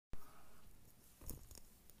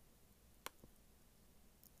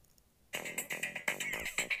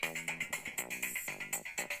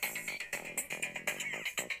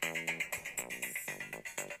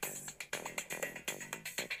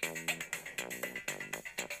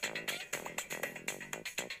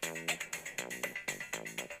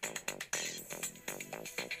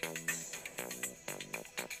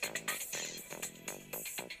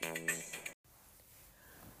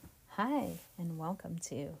Hi, and welcome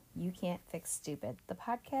to You Can't Fix Stupid, the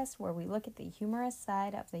podcast where we look at the humorous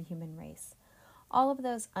side of the human race. All of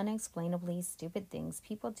those unexplainably stupid things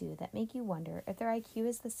people do that make you wonder if their IQ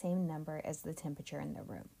is the same number as the temperature in the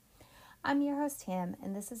room. I'm your host, Tam,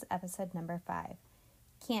 and this is episode number 5,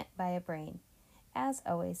 Can't Buy a Brain. As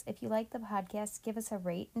always, if you like the podcast, give us a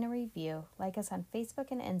rate and a review. Like us on Facebook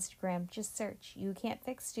and Instagram. Just search You Can't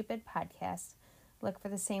Fix Stupid Podcast. Look for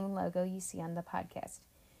the same logo you see on the podcast.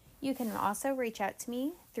 You can also reach out to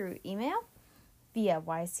me through email via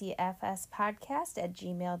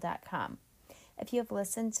ycfspodcast@gmail.com. If you have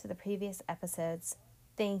listened to the previous episodes,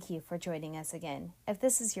 thank you for joining us again. If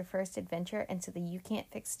this is your first adventure into the You Can't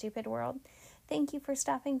Fix Stupid world, thank you for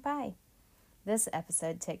stopping by. This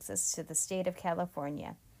episode takes us to the state of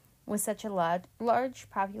California. With such a large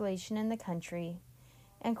population in the country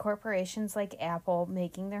and corporations like Apple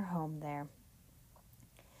making their home there,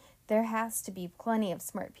 there has to be plenty of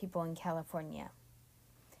smart people in California.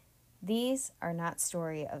 These are not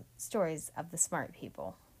stories of the smart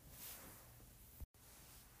people.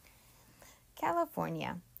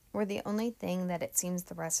 California, where the only thing that it seems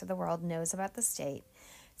the rest of the world knows about the state,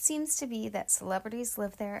 seems to be that celebrities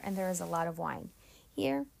live there and there is a lot of wine.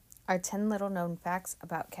 Here are 10 little known facts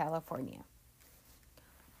about California.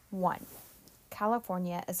 1.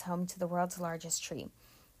 California is home to the world's largest tree.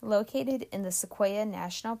 Located in the Sequoia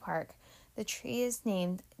National Park, the tree is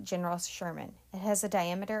named General Sherman. It has a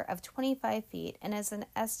diameter of 25 feet and is an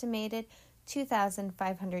estimated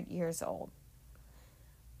 2,500 years old.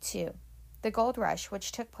 2. The gold rush,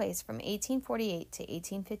 which took place from 1848 to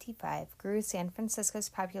 1855, grew San Francisco's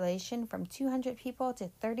population from 200 people to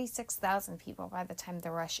 36,000 people by the time the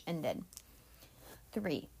rush ended.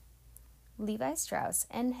 3. Levi Strauss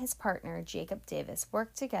and his partner Jacob Davis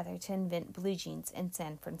worked together to invent blue jeans in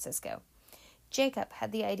San Francisco. Jacob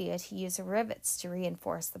had the idea to use rivets to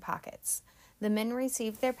reinforce the pockets. The men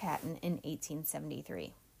received their patent in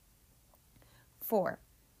 1873. 4.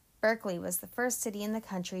 Berkeley was the first city in the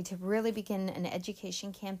country to really begin an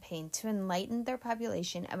education campaign to enlighten their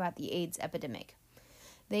population about the AIDS epidemic.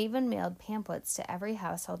 They even mailed pamphlets to every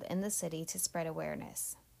household in the city to spread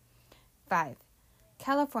awareness. 5.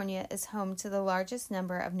 California is home to the largest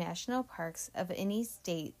number of national parks of any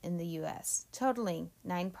state in the U.S., totaling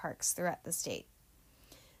 9 parks throughout the state.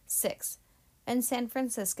 6. In San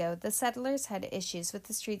Francisco, the settlers had issues with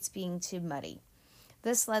the streets being too muddy.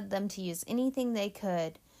 This led them to use anything they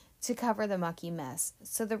could to cover the mucky mess,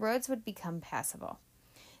 so the roads would become passable.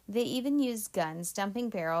 They even used guns, dumping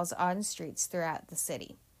barrels on streets throughout the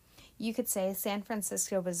city. You could say San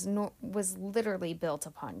Francisco was literally built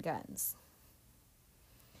upon guns.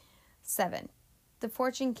 7. The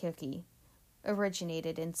fortune cookie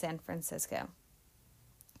originated in San Francisco.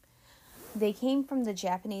 They came from the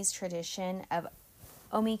Japanese tradition of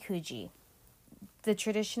omikuji, the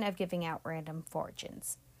tradition of giving out random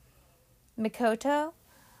fortunes. Mikoto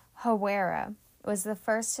Hawara was the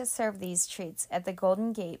first to serve these treats at the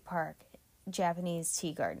Golden Gate Park Japanese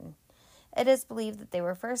tea garden. It is believed that they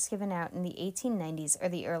were first given out in the 1890s or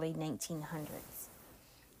the early 1900s.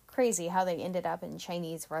 Crazy how they ended up in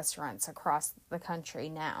Chinese restaurants across the country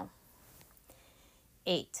now.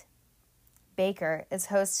 8. Baker is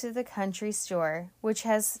host to the Country Store, which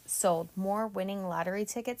has sold more winning lottery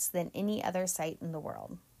tickets than any other site in the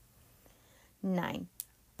world. 9.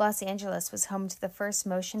 Los Angeles was home to the first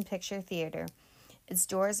motion picture theater. Its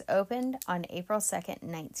doors opened on April 2nd,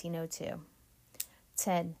 1902.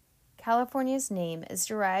 10. California's name is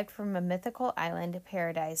derived from a mythical island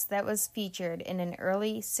paradise that was featured in an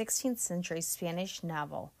early 16th century Spanish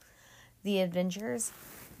novel, The Adventures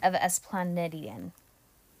of Esplandian.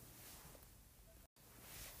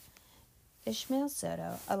 Ishmael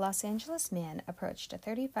Soto, a Los Angeles man, approached a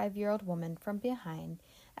 35-year-old woman from behind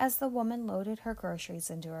as the woman loaded her groceries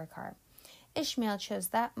into her car. Ishmael chose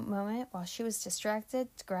that moment while she was distracted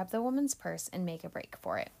to grab the woman's purse and make a break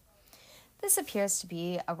for it. This appears to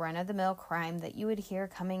be a run-of-the-mill crime that you would hear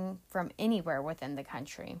coming from anywhere within the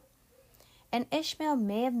country. And Ishmael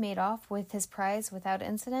may have made off with his prize without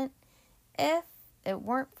incident if it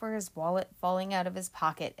weren't for his wallet falling out of his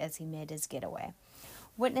pocket as he made his getaway.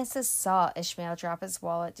 Witnesses saw Ishmael drop his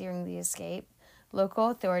wallet during the escape. Local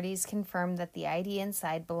authorities confirmed that the ID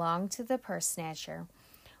inside belonged to the purse snatcher.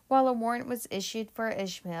 While a warrant was issued for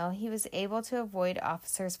Ishmael, he was able to avoid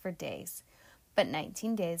officers for days. But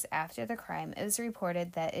 19 days after the crime, it was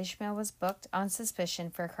reported that Ishmael was booked on suspicion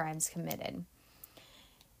for crimes committed.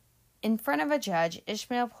 In front of a judge,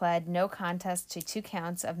 Ishmael pled no contest to 2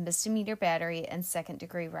 counts of misdemeanor battery and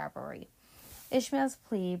second-degree robbery. Ishmael's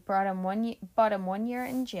plea bought him 1 year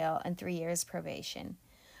in jail and 3 years probation.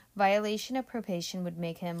 Violation of probation would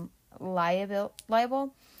make him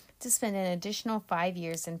liable to spend an additional 5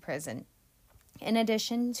 years in prison. In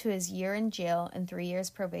addition to his year in jail and 3 years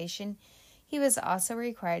probation, he was also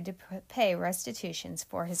required to pay restitutions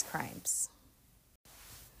for his crimes.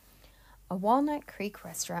 A Walnut Creek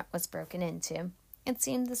restaurant was broken into. It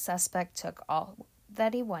seemed the suspect took all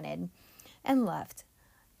that he wanted and left,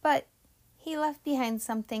 but he left behind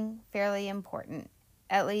something fairly important.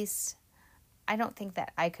 At least, I don't think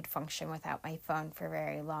that I could function without my phone for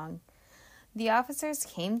very long. The officers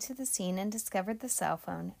came to the scene and discovered the cell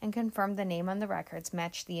phone and confirmed the name on the records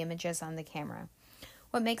matched the images on the camera.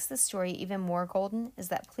 What makes the story even more golden is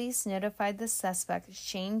that police notified the suspect,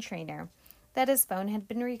 Shane Trainer, that his phone had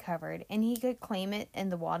been recovered and he could claim it in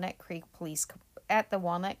the Walnut Creek Police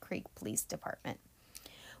Department.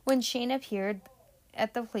 When Shane appeared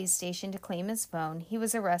at the police station to claim his phone, he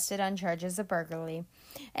was arrested on charges of burglary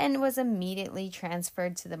and was immediately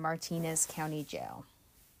transferred to the Martinez County Jail.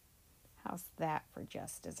 How's that for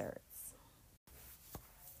just desserts?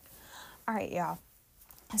 All right, y'all.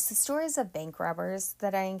 As the stories of bank robbers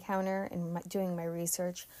that I encounter in doing my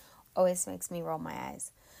research always makes me roll my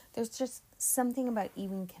eyes. There's just something about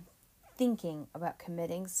even thinking about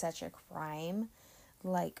committing such a crime,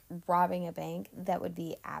 like robbing a bank, that would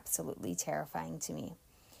be absolutely terrifying to me.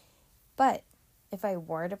 But if I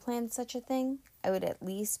were to plan such a thing, I would at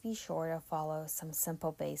least be sure to follow some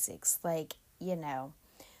simple basics, like,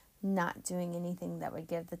 not doing anything that would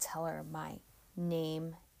give the teller my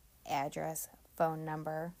name, address, phone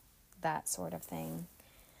number, that sort of thing,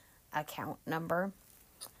 account number.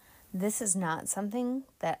 This is not something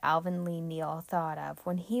that Alvin Lee Neal thought of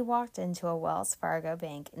when he walked into a Wells Fargo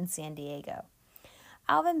bank in San Diego.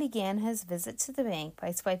 Alvin began his visit to the bank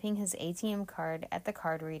by swiping his ATM card at the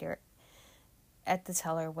card reader at the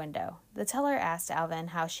teller window. The teller asked Alvin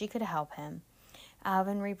how she could help him.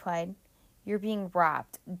 Alvin replied, "You're being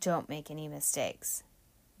robbed. Don't make any mistakes."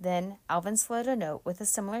 Then Alvin slid a note with a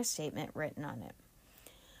similar statement written on it.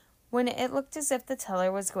 When it looked as if the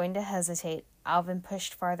teller was going to hesitate, Alvin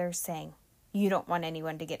pushed farther, saying, "You don't want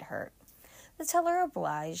anyone to get hurt." The teller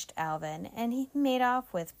obliged Alvin, and he made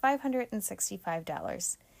off with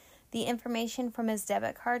 $565. The information from his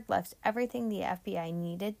debit card left everything the FBI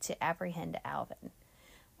needed to apprehend Alvin.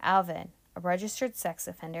 Alvin, a registered sex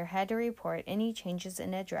offender, had to report any changes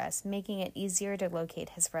in address, making it easier to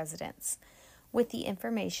locate his residence. With the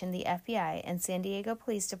information, the FBI and San Diego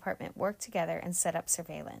Police Department worked together and set up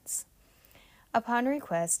surveillance. Upon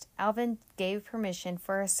request, Alvin gave permission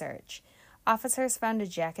for a search. Officers found a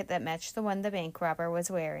jacket that matched the one the bank robber was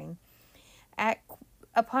wearing.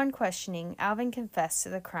 Upon questioning, Alvin confessed to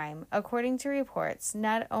the crime. According to reports,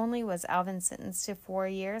 not only was Alvin sentenced to 4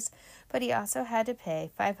 years, but he also had to pay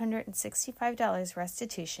 $565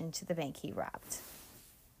 restitution to the bank he robbed.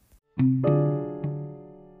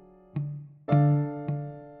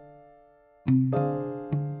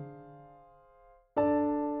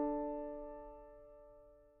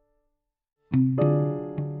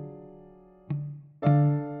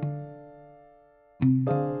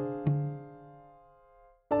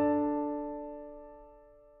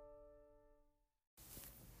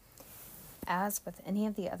 As with any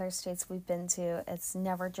of the other states we've been to, it's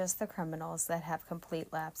never just the criminals that have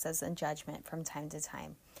complete lapses in judgment from time to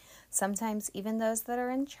time. Sometimes even those that are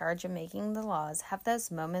in charge of making the laws have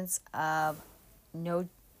those moments of no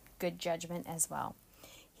good judgment as well.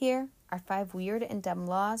 Here are 5 weird and dumb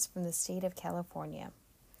laws from the state of California.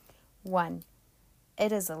 1.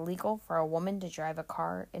 It is illegal for a woman to drive a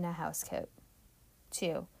car in a housecoat.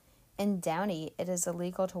 2. In Downey, it is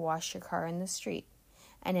illegal to wash your car in the street.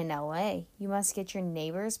 And in LA, you must get your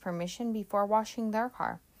neighbor's permission before washing their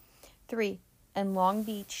car. 3. In Long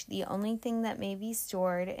Beach, the only thing that may be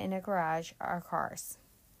stored in a garage are cars.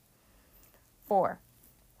 4.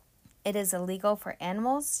 It is illegal for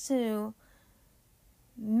animals to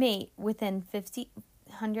mate within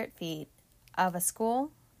 100 feet of a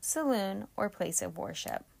school, saloon, or place of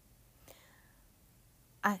worship.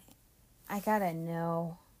 I gotta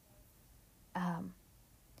know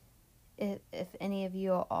if any of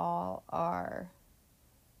you all are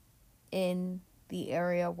in the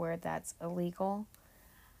area where that's illegal.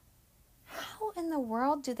 How in the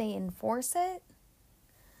world do they enforce it?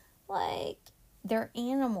 Like, they're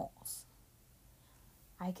animals.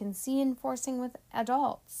 I can see enforcing with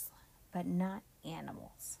adults, but not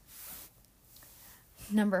animals.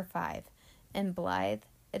 Number 5. In Blythe,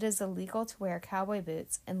 it is illegal to wear cowboy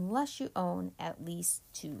boots unless you own at least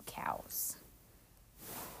 2 cows.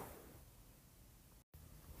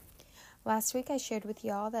 Last week I shared with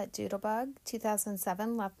y'all that Doodlebug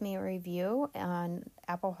 2007 left me a review on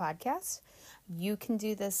Apple Podcasts. You can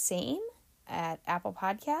do the same. at Apple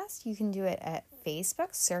Podcasts. You can do it at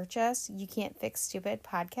Facebook. Search us. You Can't Fix Stupid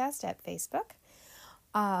Podcast at Facebook.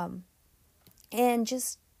 And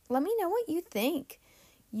just let me know what you think.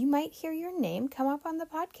 You might hear your name come up on the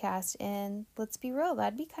podcast, and let's be real,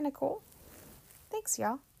 that'd be kind of cool. Thanks,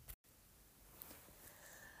 y'all.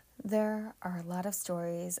 There are a lot of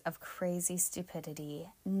stories of crazy stupidity.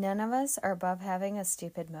 None of us are above having a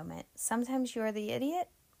stupid moment. Sometimes you are the idiot,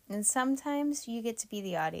 and sometimes you get to be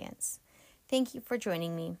the audience. Thank you for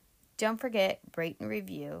joining me. Don't forget, rate and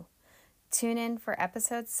review. Tune in for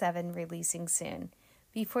episode 7 releasing soon.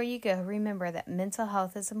 Before you go, remember that mental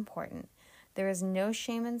health is important. There is no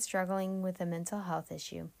shame in struggling with a mental health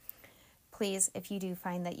issue. Please, if you do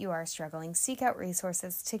find that you are struggling, seek out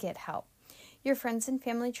resources to get help. Your friends and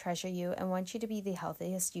family treasure you and want you to be the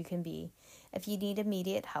healthiest you can be. If you need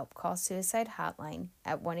immediate help, call Suicide Hotline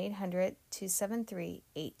at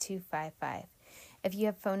 1-800-273-8255. If you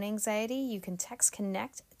have phone anxiety, you can text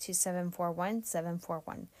CONNECT to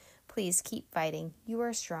 741-741. Please keep fighting. You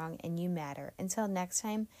are strong and you matter. Until next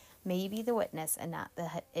time, may you be the witness and not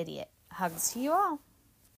the idiot. Hugs to you all.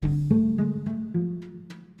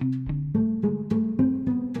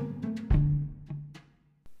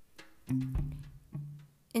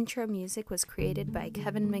 Intro music was created by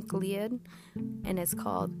Kevin MacLeod and is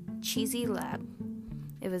called Cheesy Lab.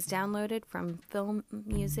 It was downloaded from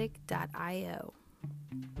filmmusic.io.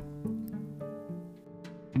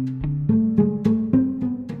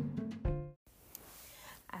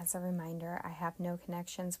 As a reminder, I have no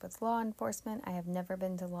connections with law enforcement. I have never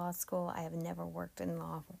been to law school. I have never worked in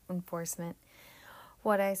law enforcement.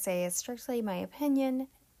 What I say is strictly my opinion.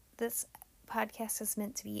 This podcast is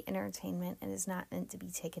meant to be entertainment and is not meant to be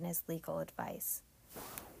taken as legal advice.